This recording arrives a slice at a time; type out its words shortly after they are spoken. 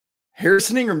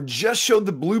Harrison Ingram just showed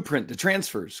the blueprint to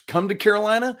transfers. Come to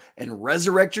Carolina and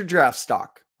resurrect your draft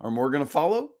stock. Are more going to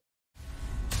follow?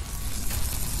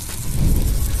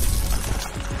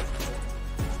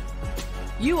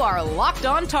 You are Locked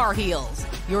On Tar Heels,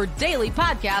 your daily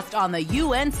podcast on the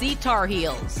UNC Tar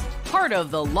Heels. Part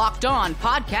of the Locked On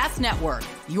Podcast Network,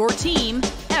 your team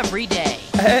every day.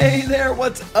 Hey there,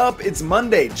 what's up? It's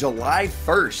Monday, July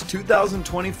 1st,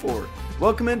 2024.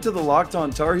 Welcome into the Locked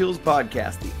On Tar Heels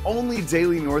podcast, the only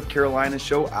daily North Carolina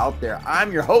show out there.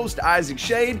 I'm your host, Isaac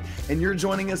Shade, and you're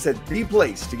joining us at the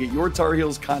place to get your Tar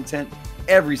Heels content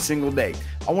every single day.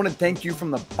 I want to thank you from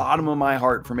the bottom of my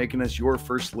heart for making us your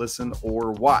first listen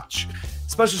or watch.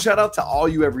 Special shout out to all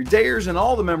you everydayers and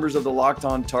all the members of the Locked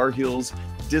On Tar Heels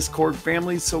Discord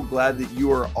family. So glad that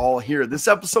you are all here. This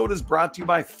episode is brought to you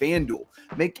by FanDuel.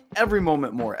 Make every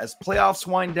moment more as playoffs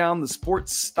wind down, the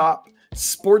sports stop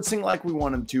sportsing like we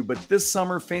want them to, but this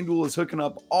summer, FanDuel is hooking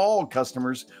up all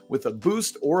customers with a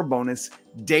boost or a bonus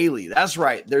daily. That's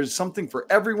right. There's something for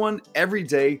everyone, every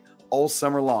day, all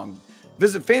summer long.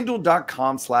 Visit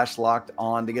FanDuel.com/locked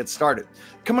on to get started.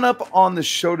 Coming up on the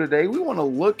show today, we want to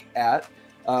look at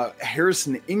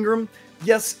Harrison Ingram.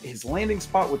 Yes, his landing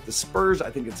spot with the Spurs,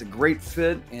 I think it's a great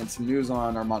fit, and some news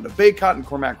on Armando Bacot and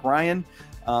Cormac Ryan.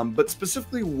 But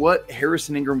specifically what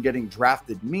Harrison Ingram getting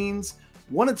drafted means.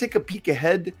 Want to take a peek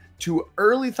ahead to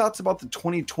early thoughts about the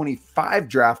 2025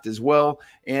 draft as well,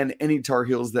 and any Tar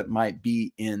Heels that might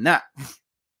be in that.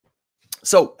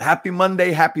 So happy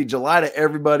Monday, happy July to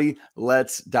everybody.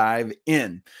 Let's dive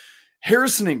in.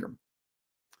 Harrison Ingram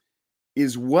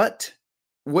is what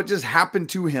just happened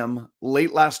to him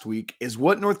late last week is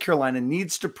what North Carolina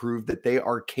needs to prove that they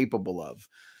are capable of.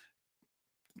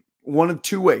 One of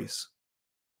two ways.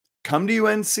 Come to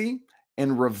UNC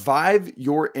and revive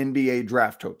your NBA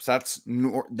draft hopes.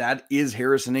 That is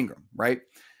Harrison Ingram, right?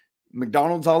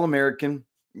 McDonald's All-American,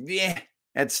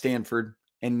 at Stanford,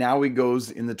 and now he goes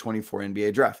in the 24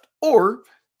 NBA draft. Or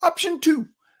option two,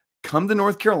 come to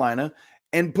North Carolina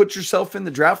and put yourself in the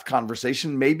draft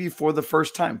conversation maybe for the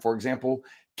first time. For example,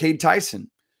 Cade Tyson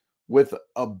with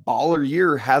a baller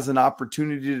year has an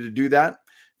opportunity to do that.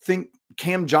 Think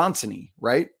Cam Johnson-y,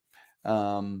 right?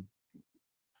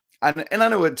 And I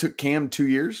know it took Cam 2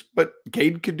 years, but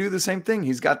Cade could do the same thing.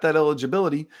 He's got that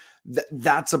eligibility.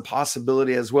 That's a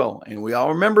possibility as well. And we all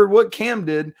remember what Cam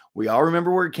did. We all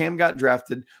remember where Cam got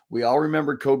drafted. We all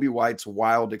remember Kobe White's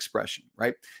wild expression,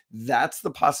 right? That's the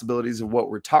possibilities of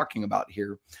what we're talking about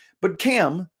here. But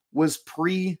Cam was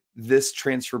pre this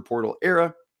transfer portal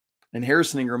era, and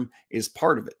Harrison Ingram is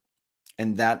part of it.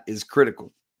 And that is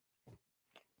critical.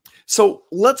 So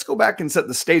let's go back and set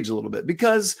the stage a little bit,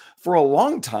 because for a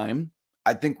long time,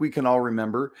 I think we can all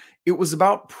remember, it was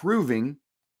about proving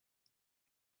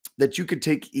that you could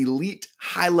take elite,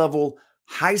 high-level,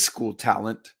 high school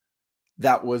talent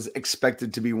that was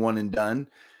expected to be one and done,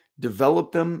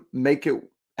 develop them, make it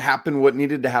happen what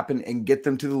needed to happen, and get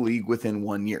them to the league within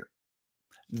 1 year.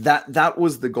 That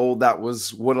was the goal. That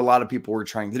was what a lot of people were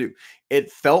trying to do. It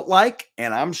felt like,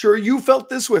 and I'm sure you felt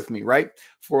this with me, right?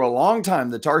 For a long time,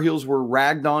 the Tar Heels were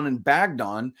ragged on and bagged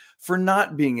on for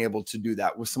not being able to do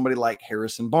that with somebody like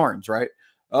Harrison Barnes, right?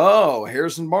 Oh,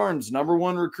 Harrison Barnes,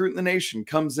 #1 recruit in the nation,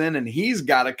 comes in and he's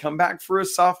got to come back for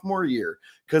his sophomore year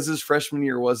because his freshman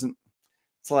year wasn't.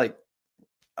 It's like,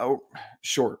 oh,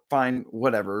 sure, fine,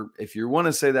 whatever. If you want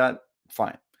to say that,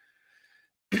 fine.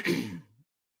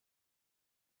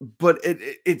 But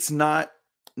it's not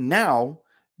now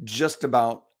just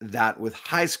about that with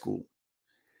high school.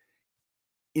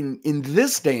 In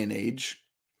this day and age,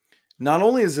 not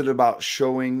only is it about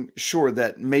showing, sure,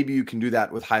 that maybe you can do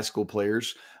that with high school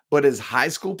players, but as high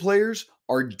school players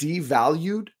are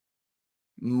devalued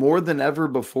more than ever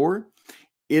before,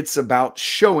 it's about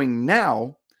showing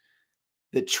now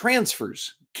that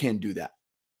transfers can do that.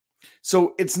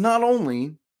 So it's not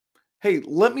only, hey,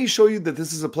 let me show you that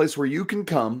this is a place where you can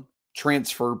come,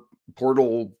 transfer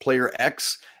portal player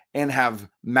X, and have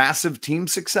massive team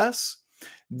success.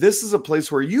 This is a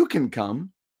place where you can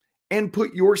come and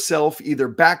put yourself either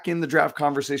back in the draft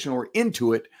conversation or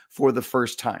into it for the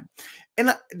first time.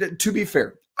 And to be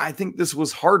fair, I think this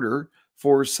was harder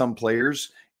for some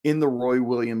players in the Roy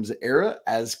Williams era,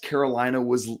 as Carolina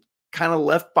was kind of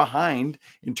left behind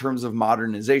in terms of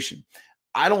modernization.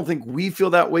 I don't think we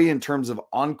feel that way in terms of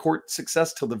on-court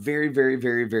success till the very, very,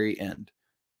 very, very end.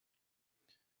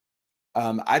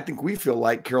 I think we feel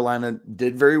like Carolina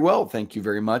did very well, thank you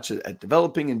very much, at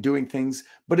developing and doing things,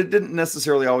 but it didn't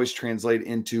necessarily always translate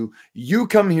into you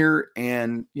come here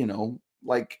and, you know,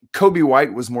 like Kobe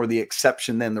White was more the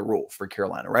exception than the rule for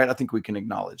Carolina, right? I think we can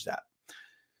acknowledge that.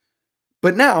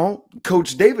 But now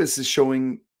Coach Davis is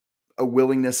showing a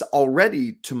willingness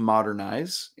already to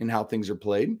modernize in how things are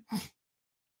played.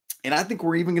 And I think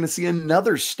we're even going to see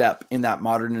another step in that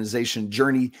modernization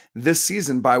journey this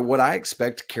season by what I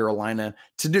expect Carolina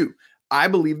to do. I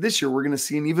believe this year we're going to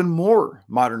see an even more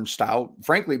modern style,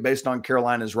 frankly, based on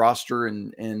Carolina's roster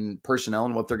and personnel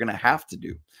and what they're going to have to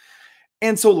do.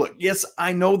 And so, look, yes,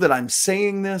 I know that I'm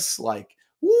saying this like,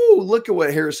 woo, look at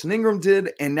what Harrison Ingram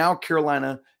did. And now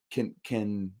Carolina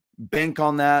can bank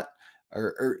on that,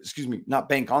 or excuse me, not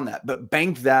bank on that, but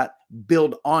bank that,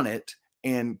 build on it,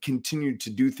 and continue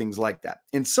to do things like that.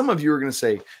 And some of you are going to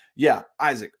say, yeah,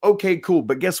 Isaac, okay, cool.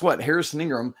 But guess what? Harrison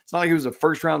Ingram, it's not like he was a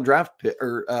first round draft pick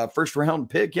or first round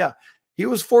pick. Yeah, he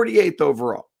was 48th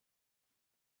overall,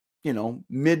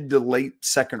 mid to late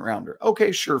second rounder.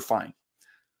 Okay, sure, fine.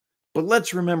 But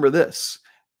let's remember this.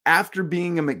 After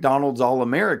being a McDonald's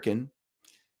All-American,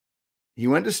 he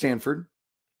went to Stanford,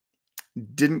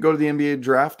 didn't go to the NBA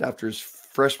draft after his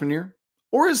freshman year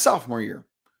or his sophomore year.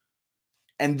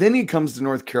 And then he comes to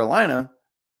North Carolina,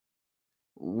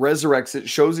 resurrects it,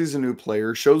 shows he's a new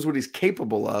player, shows what he's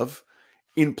capable of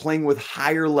in playing with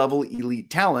higher level elite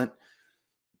talent,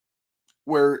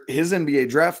 where his NBA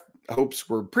draft hopes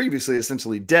were previously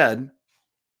essentially dead.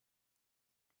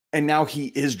 And now he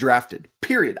is drafted,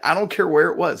 period. I don't care where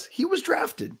it was. He was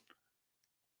drafted.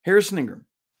 Harrison Ingram,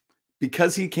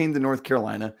 because he came to North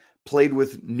Carolina, played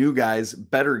with new guys,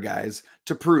 better guys,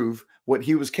 to prove what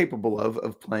he was capable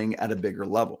of playing at a bigger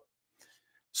level.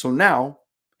 So now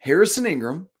Harrison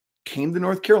Ingram came to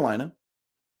North Carolina.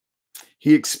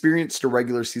 He experienced a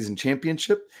regular season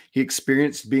championship. He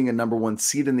experienced being a #1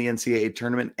 seed in the NCAA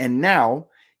tournament. And now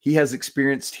he has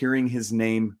experienced hearing his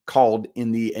name called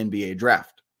in the NBA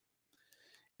draft.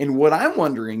 And what I'm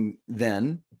wondering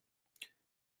then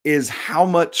is how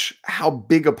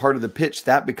big a part of the pitch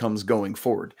that becomes going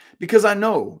forward. Because I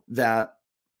know that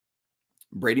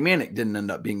Brady Manick didn't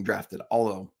end up being drafted.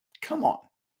 Although, come on.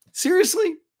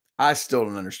 Seriously? I still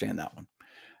don't understand that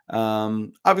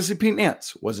one. Obviously, Pete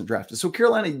Nance wasn't drafted. So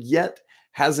Carolina yet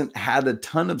hasn't had a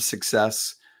ton of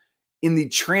success in the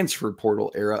transfer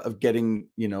portal era of getting,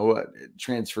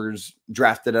 transfers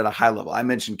drafted at a high level. I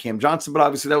mentioned Cam Johnson, but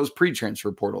obviously that was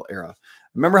pre-transfer portal era.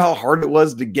 Remember how hard it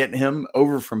was to get him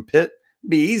over from Pitt? It'd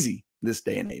be easy this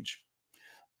day and age.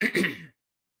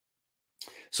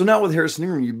 So now with Harrison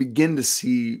Ingram, you begin to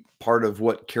see part of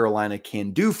what Carolina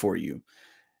can do for you.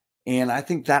 And I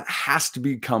think that has to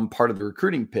become part of the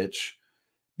recruiting pitch,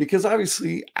 because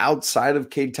obviously outside of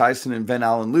Cade Tyson and Van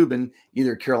Allen Lubin,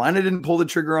 either Carolina didn't pull the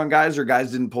trigger on guys or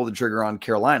guys didn't pull the trigger on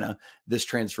Carolina this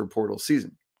transfer portal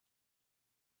season.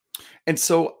 And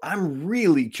so I'm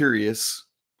really curious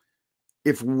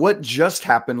if what just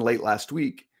happened late last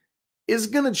week is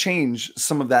going to change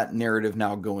some of that narrative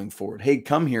now going forward. Hey,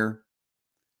 come here,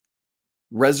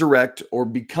 resurrect or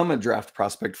become a draft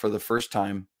prospect for the first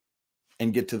time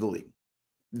and get to the league.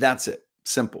 That's it.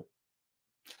 Simple.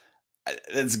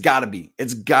 It's got to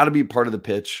be part of the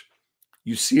pitch.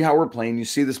 You see how we're playing. You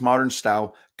see this modern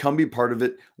style. Come be part of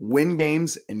it. Win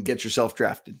games and get yourself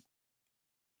drafted.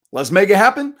 Let's make it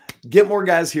happen. Get more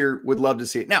guys here. Would love to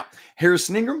see it. Now,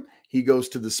 Harrison Ingram, he goes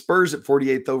to the Spurs at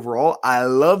 48th overall. I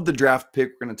love the draft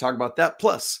pick. We're going to talk about that.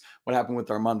 Plus, what happened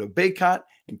with Armando Bacot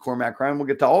and Cormac Ryan. We'll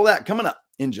get to all that coming up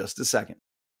in just a second.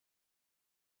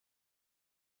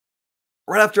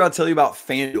 Right after I'll tell you about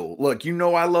FanDuel. Look,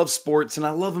 I love sports and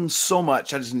I love them so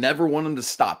much. I just never want them to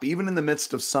stop. Even in the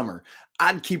midst of summer,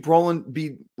 I'd keep rolling,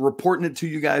 be reporting it to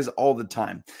you guys all the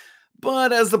time.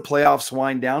 But as the playoffs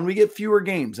wind down, we get fewer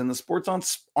games and the sports aren't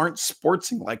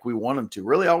sportsing like we want them to.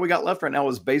 Really, all we got left right now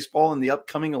is baseball and the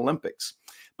upcoming Olympics.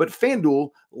 But FanDuel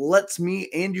lets me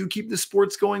and you keep the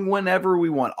sports going whenever we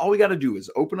want. All we got to do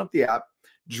is open up the app,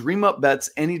 dream up bets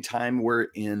anytime we're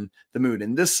in the mood.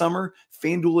 And this summer,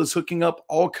 FanDuel is hooking up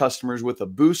all customers with a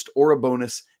boost or a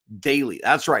bonus daily.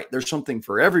 That's right. There's something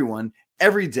for everyone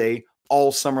every day,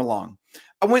 all summer long.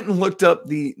 I went and looked up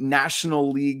the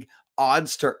National League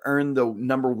odds to earn the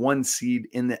 #1 seed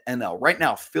in the NL. Right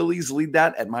now, Phillies lead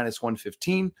that at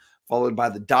 -115, followed by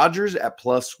the Dodgers at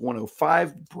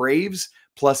 +105, Braves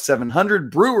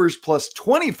 +700, Brewers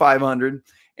 +2,500,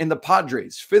 and the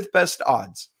Padres, 5th best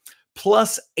odds,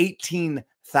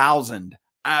 +18,000.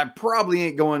 I probably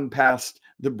ain't going past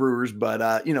the Brewers, but,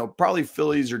 probably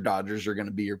Phillies or Dodgers are going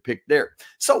to be your pick there.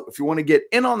 So if you want to get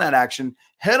in on that action,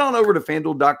 head on over to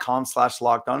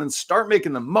FanDuel.com/lockedon and start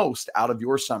making the most out of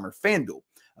your summer. FanDuel,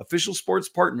 official sports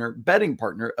partner, betting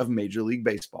partner of Major League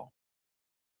Baseball.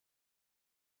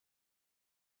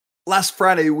 Last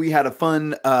Friday, we had a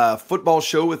fun football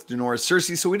show with Denora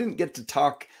Cersei, so we didn't get to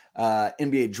talk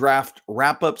NBA draft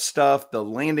wrap-up stuff, the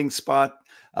landing spot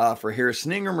for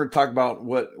Harrison Ingram. We're talking about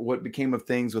what became of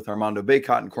things with Armando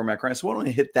Bacot and Cormac. So why don't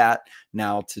we hit that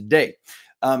now today?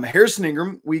 Harrison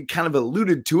Ingram, we kind of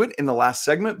alluded to it in the last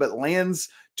segment, but lands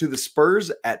to the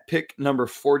Spurs at pick number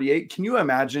 48. Can you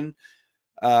imagine,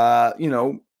 a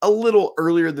little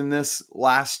earlier than this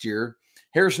last year,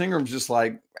 Harrison Ingram's just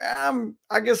like,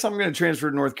 I guess I'm going to transfer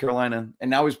to North Carolina.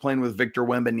 And now he's playing with Victor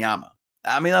Wembanyama.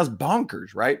 I mean, that's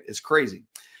bonkers, right? It's crazy.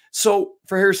 So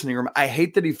for Harrison Ingram, I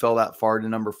hate that he fell that far to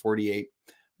number 48,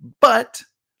 but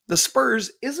the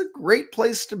Spurs is a great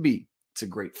place to be. It's a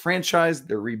great franchise.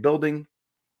 They're rebuilding.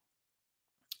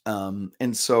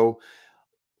 And so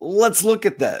let's look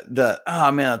at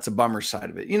that's a bummer side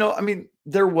of it.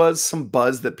 There was some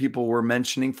buzz that people were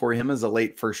mentioning for him as a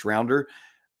late first rounder.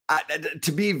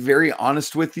 To be very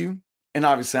honest with you, and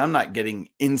obviously I'm not getting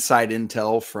inside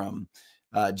intel from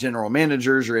general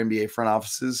managers or NBA front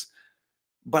offices,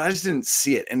 but I just didn't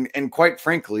see it. And quite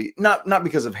frankly, not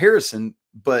because of Harrison,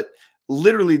 but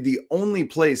literally the only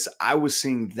place I was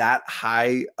seeing that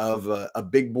high of a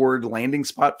big board landing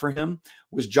spot for him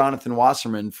was Jonathan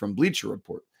Wasserman from Bleacher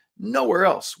Report. Nowhere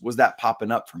else was that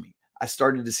popping up for me. I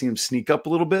started to see him sneak up a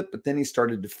little bit, but then he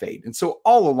started to fade. And so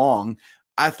all along,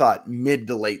 I thought mid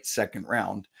to late second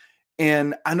round.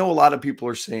 And I know a lot of people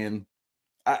are saying,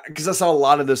 because I saw a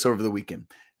lot of this over the weekend,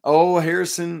 oh,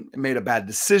 Harrison made a bad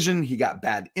decision. He got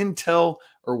bad intel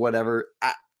or whatever.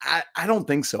 I don't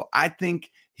think so. I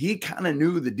think he kind of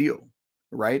knew the deal,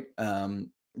 right?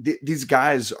 These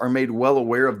guys are made well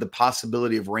aware of the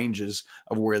possibility of ranges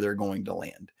of where they're going to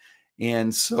land.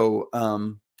 And so,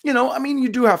 you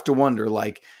do have to wonder,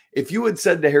 like, if you had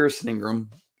said to Harrison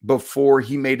Ingram before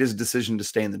he made his decision to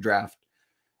stay in the draft,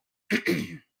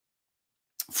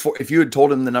 if you had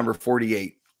told him the number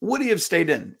 48, would he have stayed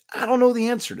in? I don't know the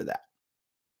answer to that.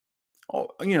 Oh,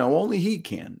 only he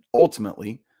can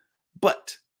ultimately,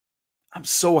 but I'm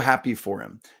so happy for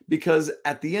him because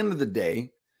at the end of the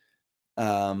day,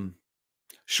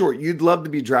 sure, you'd love to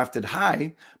be drafted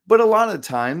high, but a lot of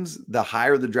times the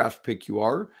higher the draft pick you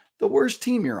are, the worse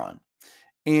team you're on.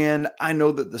 And I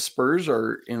know that the Spurs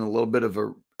are in a little bit of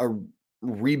a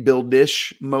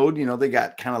rebuild-ish mode. They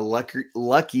got kind of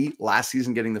lucky last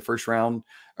season getting the first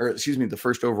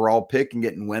overall pick and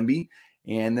getting Wemby.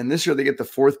 And then this year they get the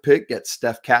fourth pick, get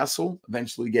Steph Castle,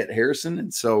 eventually get Harrison.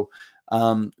 And so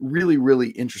really, really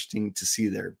interesting to see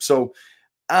there. So,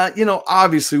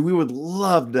 obviously we would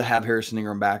love to have Harrison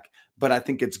Ingram back, but I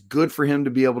think it's good for him to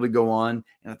be able to go on.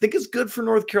 And I think it's good for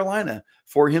North Carolina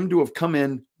for him to have come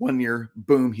in 1 year,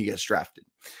 boom, he gets drafted.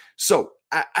 So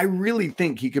I really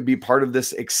think he could be part of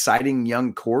this exciting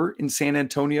young core in San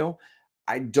Antonio.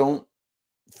 I don't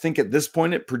think at this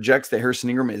point it projects that Harrison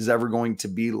Ingram is ever going to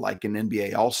be like an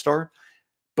NBA All-Star.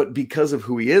 But because of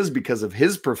who he is, because of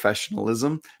his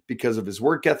professionalism, because of his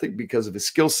work ethic, because of his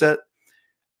skill set,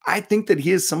 I think that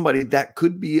he is somebody that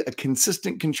could be a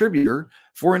consistent contributor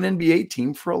for an NBA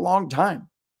team for a long time.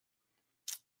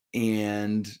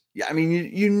 And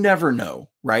you never know,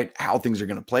 right, how things are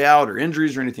going to play out or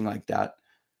injuries or anything like that.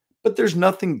 But there's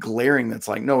nothing glaring that's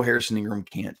like, no, Harrison Ingram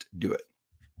can't do it.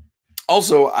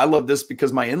 Also, I love this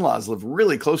because my in-laws live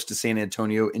really close to San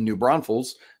Antonio in New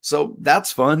Braunfels. So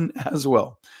that's fun as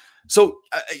well. So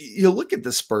you look at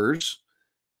the Spurs,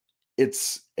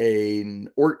 it's an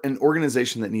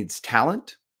organization that needs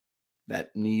talent,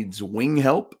 that needs wing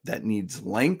help, that needs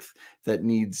length, that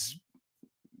needs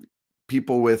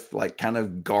people with like kind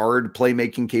of guard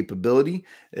playmaking capability,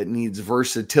 that needs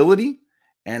versatility.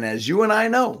 And as you and I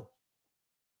know,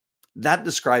 that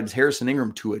describes Harrison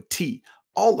Ingram to a T.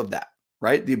 All of that,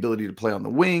 right? The ability to play on the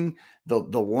wing, the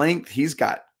length. He's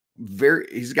got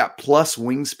plus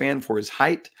wingspan for his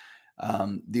height.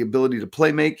 The ability to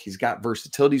play make. He's got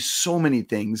versatility. So many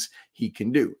things he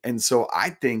can do. And so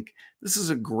I think this is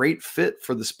a great fit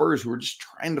for the Spurs who are just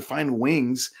trying to find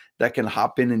wings that can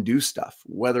hop in and do stuff,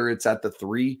 whether it's at the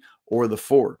 3 or the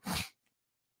 4.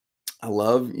 I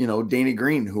love, Danny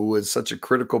Green, who was such a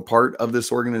critical part of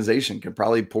this organization, could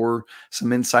probably pour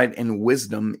some insight and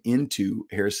wisdom into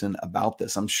Harrison about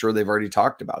this. I'm sure they've already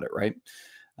talked about it, right?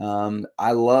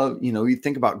 I love, you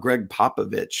think about Greg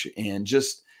Popovich and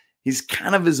just, he's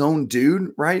kind of his own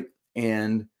dude, right?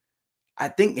 And I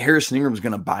think Harrison Ingram is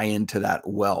going to buy into that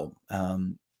well.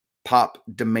 Pop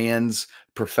demands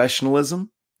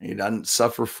professionalism. He doesn't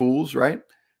suffer fools, right?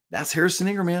 That's Harrison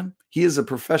Ingram, man. He is a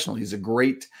professional. He's a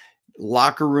great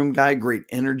locker room guy, great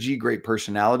energy, great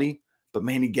personality, but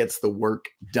man, he gets the work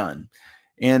done.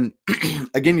 And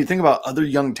again, you think about other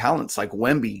young talents like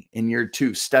Wemby in year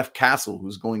 2, Steph Castle,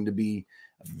 who's going to be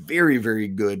a very, very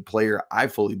good player, I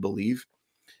fully believe.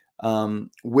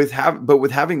 With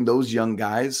having those young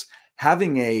guys,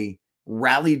 having a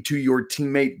rallied to your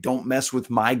teammate, don't mess with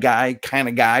my guy kind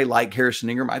of guy like Harrison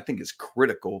Ingram, I think is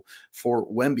critical for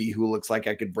Wemby, who looks like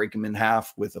I could break him in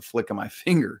half with a flick of my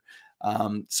finger.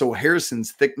 So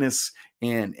Harrison's thickness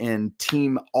and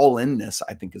team all-inness,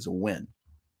 I think, is a win.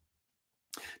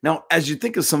 Now, as you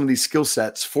think of some of these skill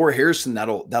sets for Harrison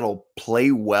that'll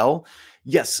play well,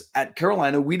 yes, at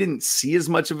Carolina, we didn't see as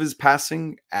much of his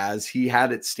passing as he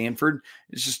had at Stanford.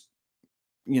 It's just,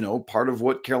 part of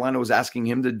what Carolina was asking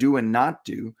him to do and not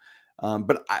do.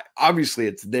 But obviously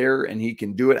it's there and he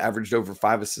can do it. Averaged over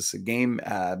 5 assists a game.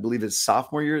 I believe his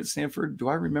sophomore year at Stanford. Do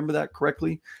I remember that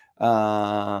correctly?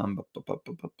 No,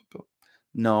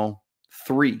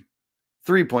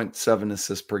 3.7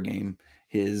 assists per game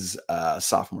his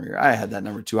sophomore year. I had that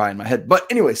number too high in my head. But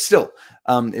anyway, still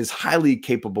is highly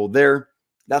capable there.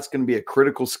 That's going to be a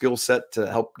critical skill set to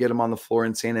help get him on the floor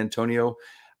in San Antonio.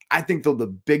 I think, though,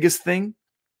 the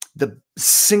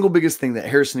single biggest thing that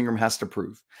Harrison Ingram has to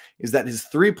prove is that his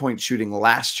three-point shooting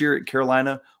last year at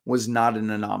Carolina was not an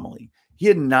anomaly. He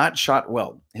had not shot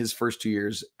well his first 2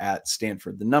 years at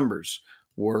Stanford. The numbers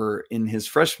were in his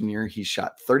freshman year, he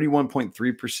shot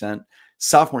 31.3%,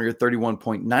 sophomore year,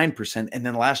 31.9%, and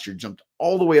then last year jumped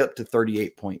all the way up to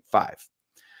 38.5%.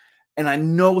 And I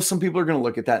know some people are going to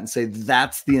look at that and say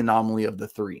that's the anomaly of the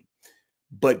three.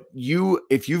 But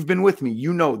if you've been with me,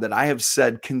 you know that I have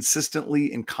said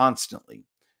consistently and constantly.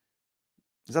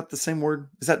 Is that the same word?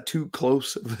 Is that too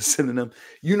close of a synonym?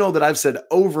 You know that I've said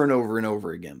over and over and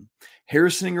over again.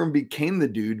 Harrison Ingram became the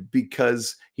dude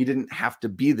because he didn't have to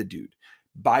be the dude.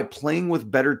 By playing with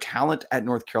better talent at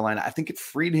North Carolina, I think it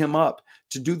freed him up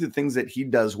to do the things that he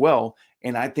does well.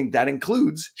 And I think that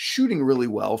includes shooting really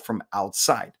well from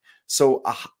outside. So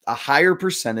a higher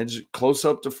percentage, close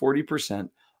up to 40%,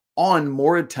 on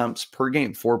more attempts per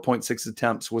game. 4.6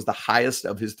 attempts was the highest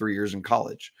of his 3 years in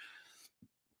college.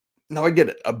 Now, I get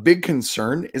it. A big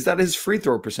concern is that his free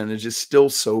throw percentage is still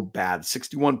so bad.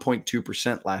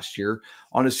 61.2% last year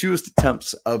on his fewest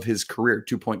attempts of his career,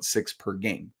 2.6 per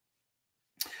game.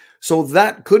 So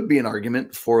that could be an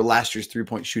argument for last year's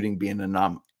three-point shooting being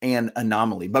an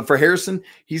anomaly. But for Harrison,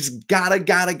 he's gotta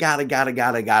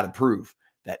prove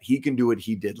that he can do what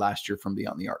he did last year from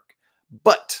beyond the arc.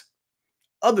 But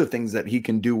other things that he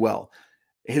can do well.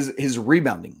 His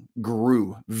rebounding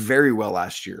grew very well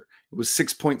last year. It was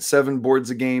 6.7 boards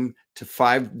a game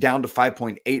down to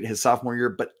 5.8 his sophomore year,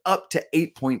 but up to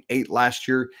 8.8 last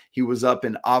year. He was up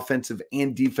in offensive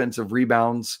and defensive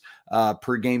rebounds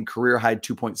per game, career high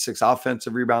 2.6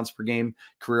 offensive rebounds per game,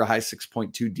 career high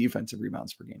 6.2 defensive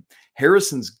rebounds per game.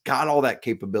 Harrison's got all that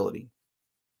capability.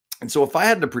 And so if I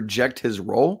had to project his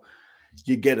role,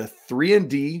 you get a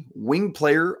 3-and-D wing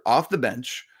player off the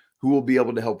bench who will be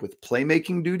able to help with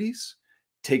playmaking duties,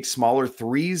 take smaller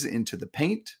threes into the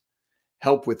paint,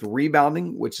 help with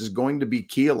rebounding, which is going to be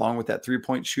key along with that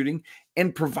three-point shooting,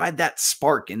 and provide that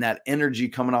spark and that energy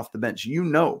coming off the bench. You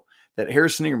know that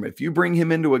Harrison Ingram, if you bring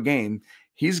him into a game,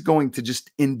 he's going to just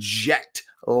inject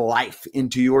life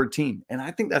into your team. And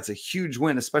I think that's a huge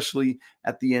win, especially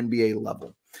at the NBA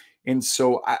level. And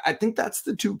so I think that's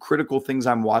the two critical things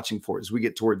I'm watching for as we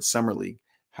get towards Summer League.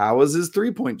 How is his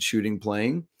three-point shooting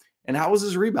playing? And how is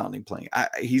his rebounding playing?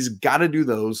 He's got to do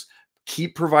those.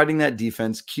 Keep providing that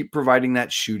defense. Keep providing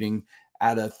that shooting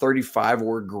at a 35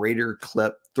 or greater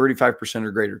clip, 35%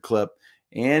 or greater clip.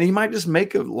 And he might just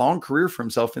make a long career for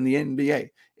himself in the NBA.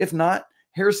 If not,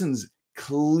 Harrison's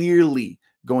clearly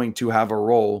going to have a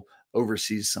role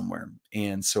overseas somewhere.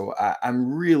 And so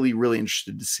I'm really, really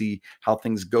interested to see how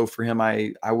things go for him.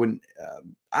 I don't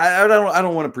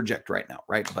want to project right now,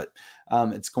 right? But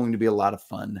it's going to be a lot of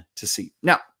fun to see.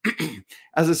 Now,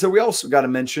 as I said, we also got to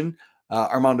mention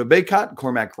Armando Bacot and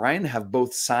Cormac Ryan have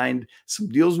both signed some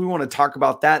deals. We want to talk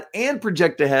about that and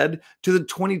project ahead to the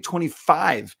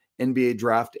 2025 NBA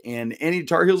draft. And any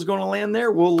Tar Heels going to land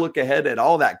there? We'll look ahead at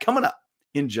all that coming up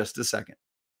in just a second.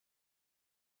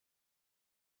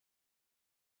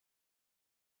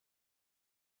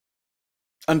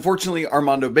 Unfortunately,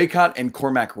 Armando Bacot and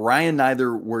Cormac Ryan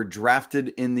neither were drafted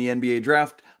in the NBA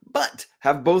draft, but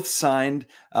have both signed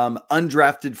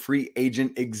undrafted free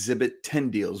agent Exhibit 10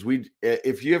 deals.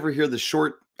 If you ever hear the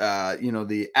short,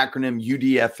 the acronym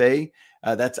UDFA,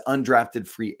 that's undrafted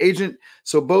free agent.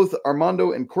 So both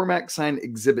Armando and Cormac signed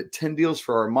Exhibit 10 deals.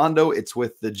 For Armando, it's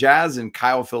with the Jazz and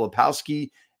Kyle Filipowski.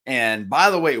 And by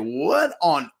the way, what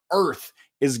on earth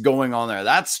is going on there?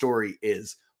 That story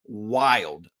is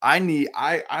wild.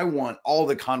 I want all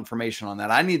the confirmation on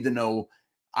that. I need to know.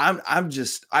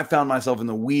 I found myself in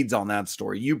the weeds on that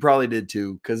story. You probably did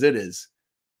too, because it is,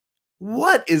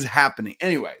 what is happening?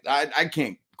 Anyway, I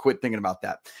can't quit thinking about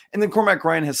that. And then Cormac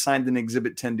Ryan has signed an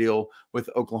Exhibit 10 deal with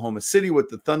Oklahoma City with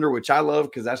the Thunder, which I love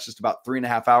because that's just about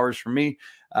 3.5 hours for me.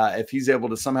 If he's able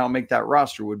to somehow make that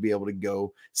roster, would be able to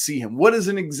go see him. What is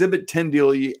an Exhibit 10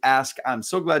 deal, you ask? I'm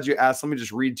so glad you asked. Let me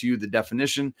just read to you the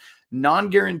definition.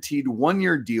 Non-guaranteed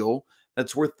one-year deal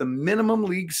that's worth the minimum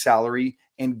league salary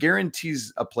and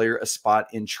guarantees a player a spot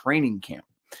in training camp.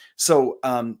 So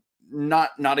not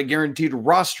a guaranteed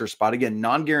roster spot. Again,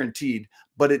 non-guaranteed,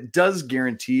 but it does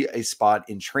guarantee a spot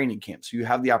in training camp. So you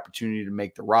have the opportunity to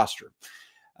make the roster.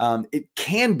 It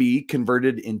can be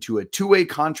converted into a two-way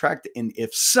contract, and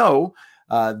if so,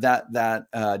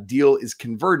 that deal is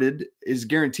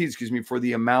guaranteed, for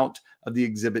the amount of the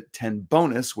Exhibit 10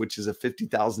 bonus, which is a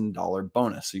 $50,000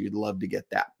 bonus. So you'd love to get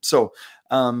that. So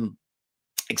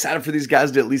excited for these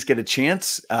guys to at least get a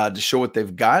chance to show what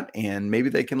they've got, and maybe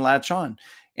they can latch on.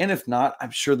 And if not,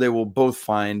 I'm sure they will both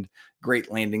find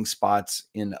great landing spots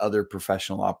in other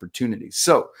professional opportunities.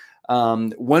 So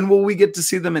when will we get to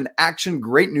see them in action?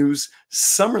 Great news.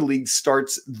 Summer League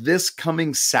starts this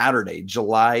coming Saturday,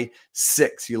 July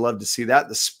 6th. You love to see that.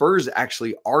 The Spurs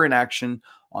actually are in action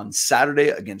on Saturday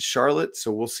against Charlotte.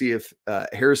 So we'll see if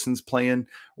Harrison's playing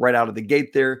right out of the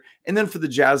gate there. And then for the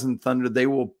Jazz and Thunder, they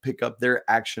will pick up their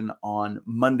action on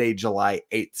Monday, July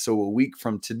 8th. So a week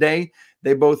from today,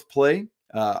 they both play.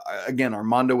 Again,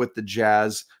 Armando with the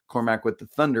Jazz, Cormac with the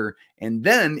Thunder. And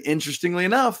then, interestingly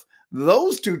enough,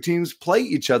 those two teams play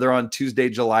each other on Tuesday,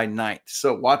 July 9th.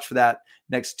 So watch for that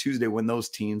next Tuesday when those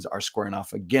teams are squaring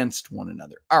off against one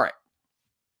another. All right.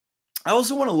 I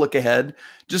also want to look ahead,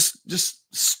 just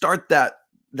start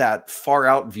that far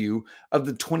out view of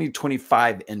the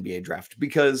 2025 NBA draft,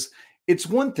 because it's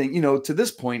one thing, to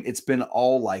this point, it's been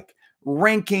all like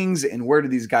rankings and where do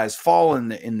these guys fall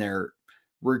in their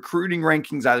recruiting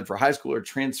rankings, either for high school or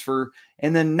transfer.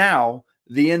 And then now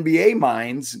the NBA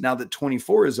minds, now that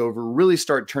 24 is over, really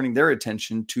start turning their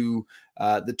attention to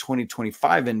the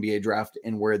 2025 NBA draft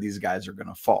and where these guys are going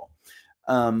to fall.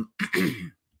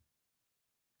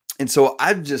 And so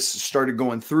I've just started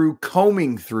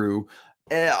combing through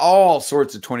all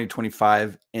sorts of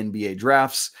 2025 NBA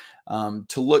drafts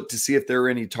to look to see if there are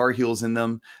any Tar Heels in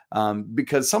them.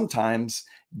 Because sometimes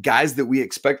guys that we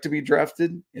expect to be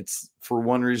drafted, it's for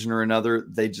one reason or another,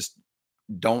 they just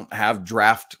don't have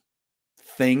draft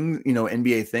things,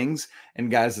 NBA things. And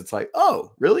guys, it's like,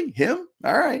 oh, really? Him?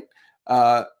 All right.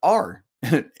 Are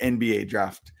NBA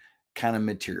draft kind of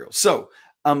material. So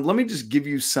let me just give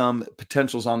you some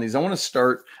potentials on these. I want to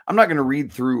start. I'm not going to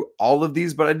read through all of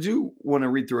these, but I do want to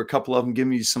read through a couple of them,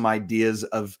 giving you some ideas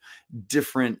of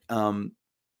different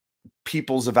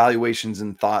people's evaluations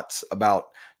and thoughts about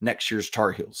next year's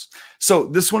Tar Heels. So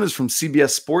this one is from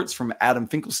CBS Sports, from Adam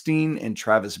Finkelstein and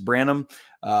Travis Branham,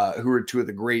 who are two of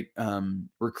the great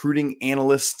recruiting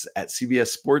analysts at CBS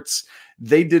Sports.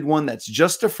 They did one that's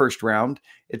just a first round.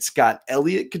 It's got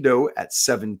Elliot Cadeau at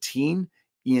 17,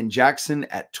 Ian Jackson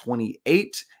at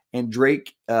 28, and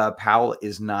Drake Powell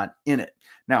is not in it.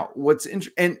 Now, what's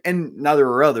interesting, and now there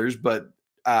are others, but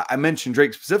I mentioned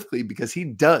Drake specifically because he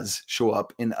does show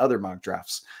up in other mock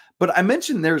drafts. But I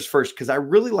mentioned theirs first because I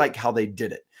really like how they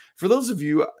did it. For those of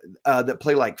you that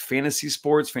play like fantasy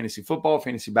sports, fantasy football,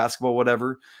 fantasy basketball,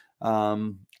 whatever,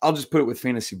 I'll just put it with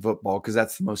fantasy football because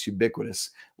that's the most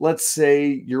ubiquitous. Let's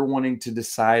say you're wanting to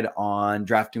decide on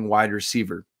drafting wide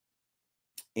receiver,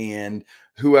 and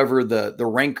whoever the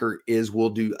ranker is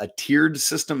will do a tiered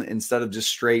system instead of just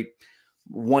straight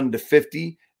 1 to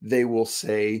 50. They will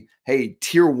say, hey,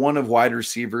 tier 1 of wide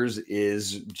receivers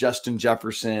is Justin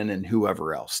Jefferson and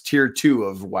whoever else. Tier 2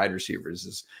 of wide receivers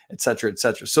is et cetera,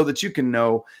 so that you can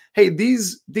know, hey,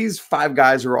 these 5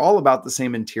 guys are all about the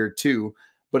same in tier 2,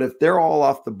 but if they're all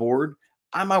off the board,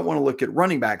 I might want to look at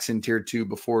running backs in tier 2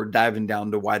 before diving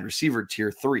down to wide receiver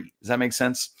tier 3. Does that make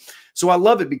sense? So I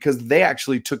love it because they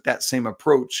actually took that same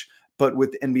approach, but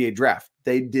with the NBA draft.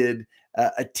 They did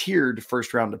a tiered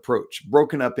first round approach,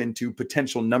 broken up into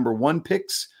potential number 1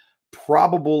 picks,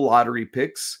 probable lottery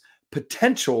picks,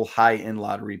 potential high-end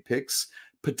lottery picks,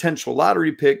 potential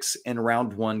lottery picks, and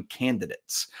round 1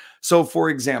 candidates. So for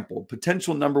example,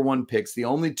 potential number 1 picks, the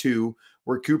only 2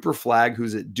 were Cooper Flagg,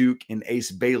 who's at Duke, and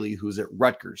Ace Bailey, who's at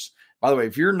Rutgers. By the way,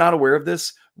 if you're not aware of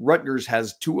this, Rutgers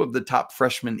has 2 of the top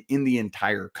freshmen in the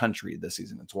entire country this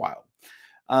season. It's wild.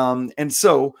 And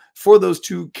so for those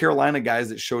 2 Carolina guys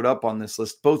that showed up on this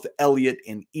list, both Elliot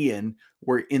and Ian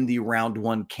were in the round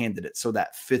 1 candidate. So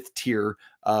that 5th tier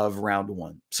of round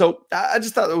 1. So I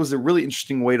just thought that was a really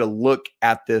interesting way to look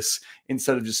at this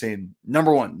instead of just saying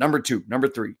number 1, number 2, number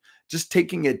 3, just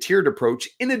taking a tiered approach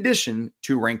in addition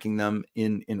to ranking them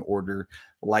in order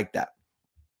like that.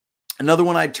 Another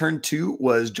one I turned to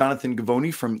was Jonathan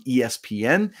Givony from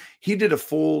ESPN. He did a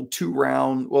full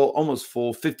 2-round, well, almost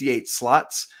full 58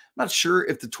 slots. I'm not sure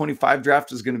if the 25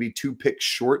 draft is going to be 2 picks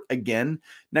short again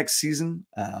next season.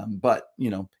 But,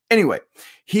 anyway,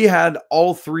 he had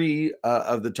all 3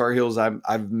 of the Tar Heels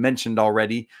I've mentioned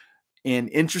already. And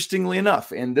interestingly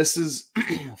enough, and this is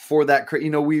for that,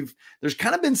 there's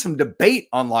kind of been some debate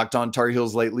on Locked On Tar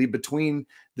Heels lately between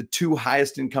the 2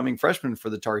 highest incoming freshmen for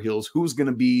the Tar Heels. Who's going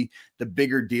to be the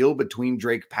bigger deal between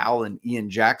Drake Powell and Ian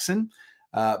Jackson,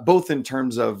 both in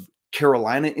terms of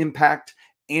Carolina impact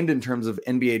and in terms of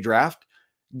NBA draft.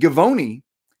 Givony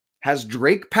has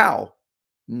Drake Powell,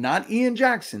 not Ian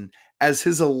Jackson, as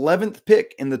his 11th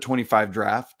pick in the 25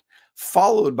 draft,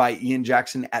 followed by Ian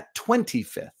Jackson at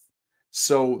 25th.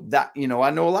 So that, I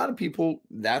know a lot of people,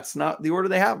 that's not the order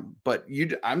they have, but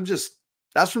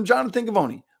that's from Jonathan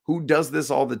Givony, who does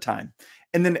this all the time.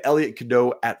 And then Elliot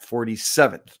Cadeau at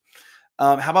 47th.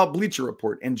 How about Bleacher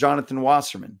Report and Jonathan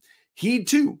Wasserman? He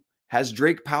too has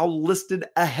Drake Powell listed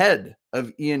ahead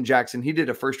of Ian Jackson. He did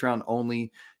a first round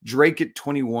only. Drake at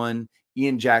 21,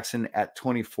 Ian Jackson at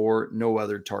 24, no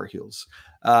other Tar Heels.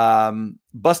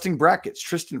 Busting brackets,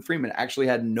 Tristan Freeman actually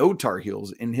had no Tar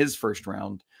Heels in his first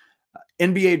round.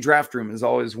 NBA Draft Room is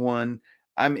always one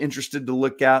I'm interested to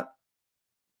look at.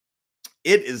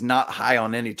 It is not high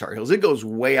on any Tar Heels. It goes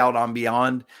way out on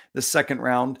beyond the second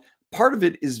round. Part of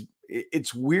it is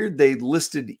it's weird they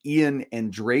listed Ian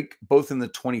and Drake both in the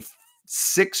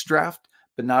 26 draft,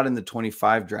 but not in the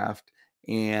 25 draft.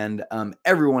 And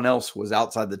everyone else was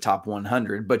outside the top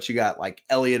 100. But you got like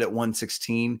Elliot at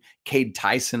 116, Cade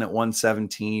Tyson at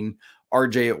 117,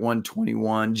 RJ at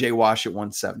 121, Jay Wash at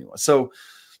 171. So,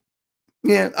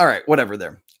 yeah, all right, whatever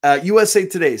there. USA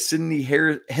Today, Sydney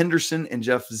Henderson and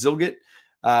Jeff Zilgett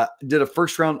did a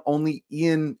first round only.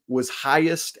 Ian was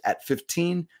highest at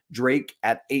 15, Drake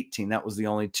at 18. That was the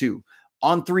only 2.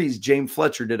 On threes, James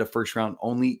Fletcher did a first round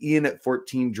only. Ian at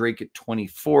 14, Drake at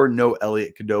 24. No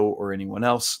Elliot Cadeau or anyone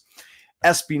else.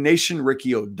 SB Nation,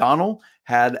 Ricky O'Donnell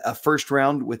had a first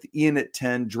round with Ian at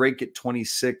 10, Drake at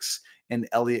 26, and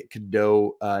Elliot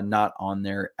Cadeau not on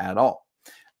there at all.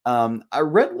 I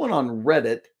read one on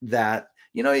Reddit that,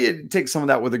 you take some of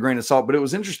that with a grain of salt, but it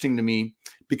was interesting to me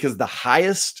because the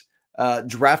highest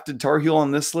drafted Tar Heel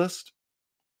on this list,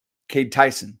 Cade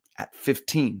Tyson at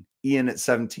 15, Ian at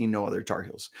 17, no other Tar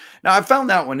Heels. Now, I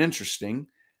found that one interesting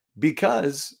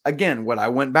because, again, what I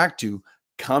went back to,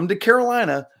 come to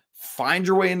Carolina, find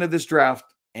your way into this draft,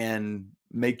 and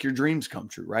make your dreams come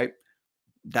true, right?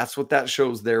 That's what that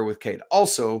shows there with Cade.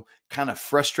 Also, kind of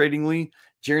frustratingly,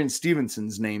 Jaron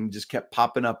Stevenson's name just kept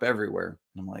popping up everywhere.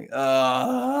 I'm like,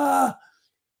 why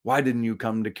didn't you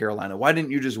come to Carolina? Why didn't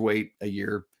you just wait a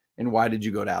year? And why did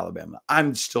you go to Alabama?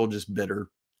 I'm still just bitter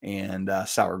and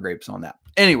sour grapes on that.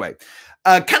 Anyway,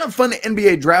 kind of fun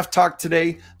NBA draft talk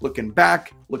today. Looking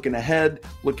back, looking ahead,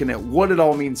 looking at what it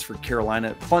all means for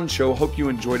Carolina. Fun show. Hope you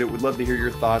enjoyed it. Would love to hear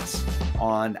your thoughts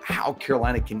on how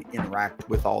Carolina can interact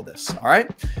with all this. All right.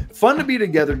 Fun to be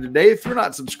together today. If you're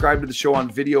not subscribed to the show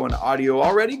on video and audio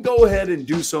already, go ahead and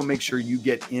do so. Make sure you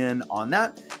get in on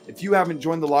that. If you haven't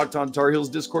joined the Locked On Tar Heels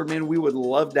Discord, man, we would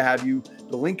love to have you.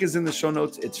 The link is in the show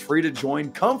notes. It's free to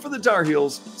join. Come for the Tar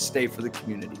Heels. Stay for the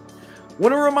community.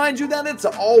 Want to remind you that it's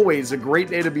always a great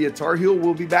day to be a Tar Heel.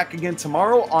 We'll be back again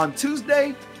tomorrow on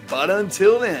Tuesday. But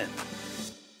until then,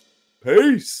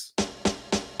 peace.